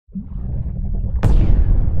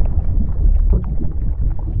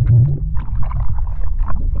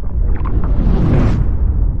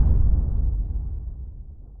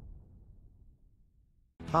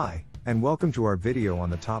and welcome to our video on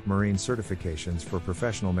the top marine certifications for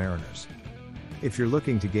professional mariners. If you're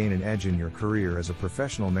looking to gain an edge in your career as a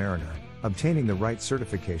professional mariner, obtaining the right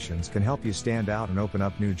certifications can help you stand out and open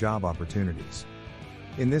up new job opportunities.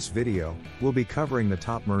 In this video, we'll be covering the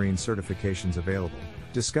top marine certifications available,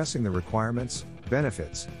 discussing the requirements,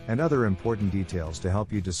 benefits, and other important details to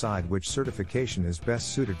help you decide which certification is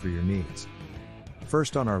best suited for your needs.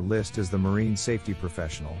 First on our list is the Marine Safety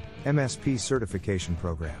Professional, MSP certification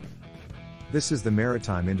program. This is the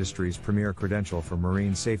maritime industry's premier credential for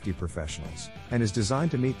marine safety professionals, and is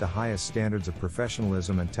designed to meet the highest standards of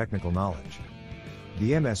professionalism and technical knowledge.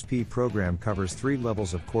 The MSP program covers 3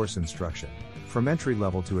 levels of course instruction, from entry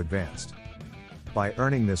level to advanced. By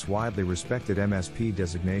earning this widely respected MSP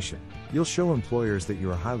designation, you'll show employers that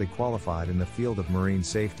you are highly qualified in the field of marine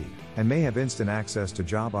safety, and may have instant access to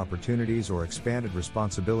job opportunities or expanded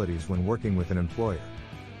responsibilities when working with an employer.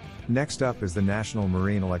 Next up is the National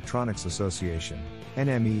Marine Electronics Association,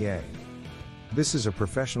 NMEA. This is a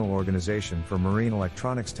professional organization for marine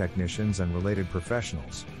electronics technicians and related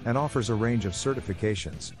professionals, and offers a range of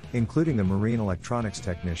certifications, including the Marine Electronics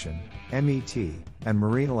Technician, MET, and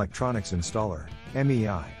Marine Electronics Installer,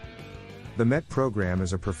 MEI. The MET program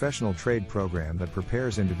is a professional trade program that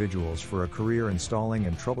prepares individuals for a career installing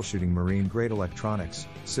and troubleshooting marine-grade electronics,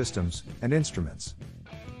 systems, and instruments.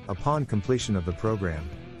 Upon completion of the program,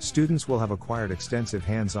 students will have acquired extensive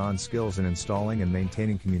hands-on skills in installing and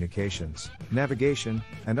maintaining communications, navigation,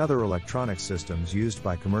 and other electronic systems used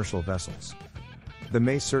by commercial vessels. The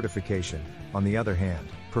MEI certification, on the other hand,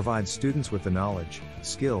 provides students with the knowledge,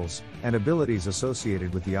 skills, and abilities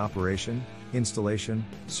associated with the operation, installation,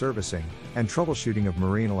 servicing, and troubleshooting of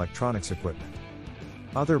marine electronics equipment.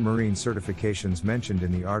 Other marine certifications mentioned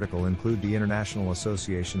in the article include the International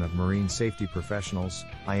Association of Marine Safety Professionals,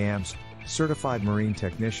 IAMS, Certified Marine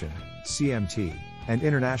Technician, CMT, and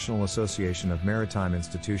International Association of Maritime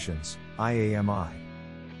Institutions, IAMI.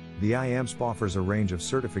 The IAMS offers a range of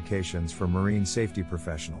certifications for marine safety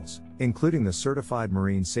professionals, including the Certified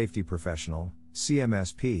Marine Safety Professional,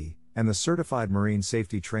 CMSP, and the Certified Marine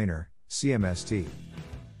Safety Trainer, CMST.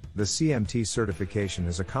 The CMT certification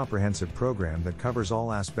is a comprehensive program that covers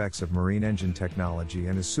all aspects of marine engine technology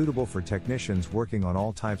and is suitable for technicians working on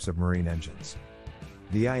all types of marine engines.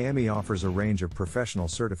 The IME offers a range of professional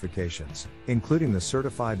certifications, including the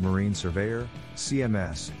Certified Marine Surveyor,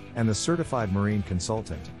 CMS, and the Certified Marine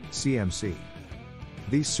Consultant, CMC.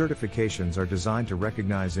 These certifications are designed to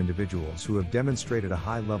recognize individuals who have demonstrated a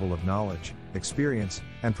high level of knowledge, experience,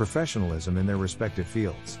 and professionalism in their respective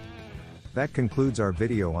fields. That concludes our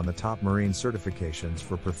video on the top marine certifications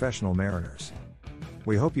for professional mariners.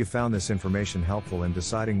 We hope you found this information helpful in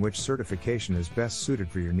deciding which certification is best suited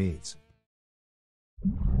for your needs.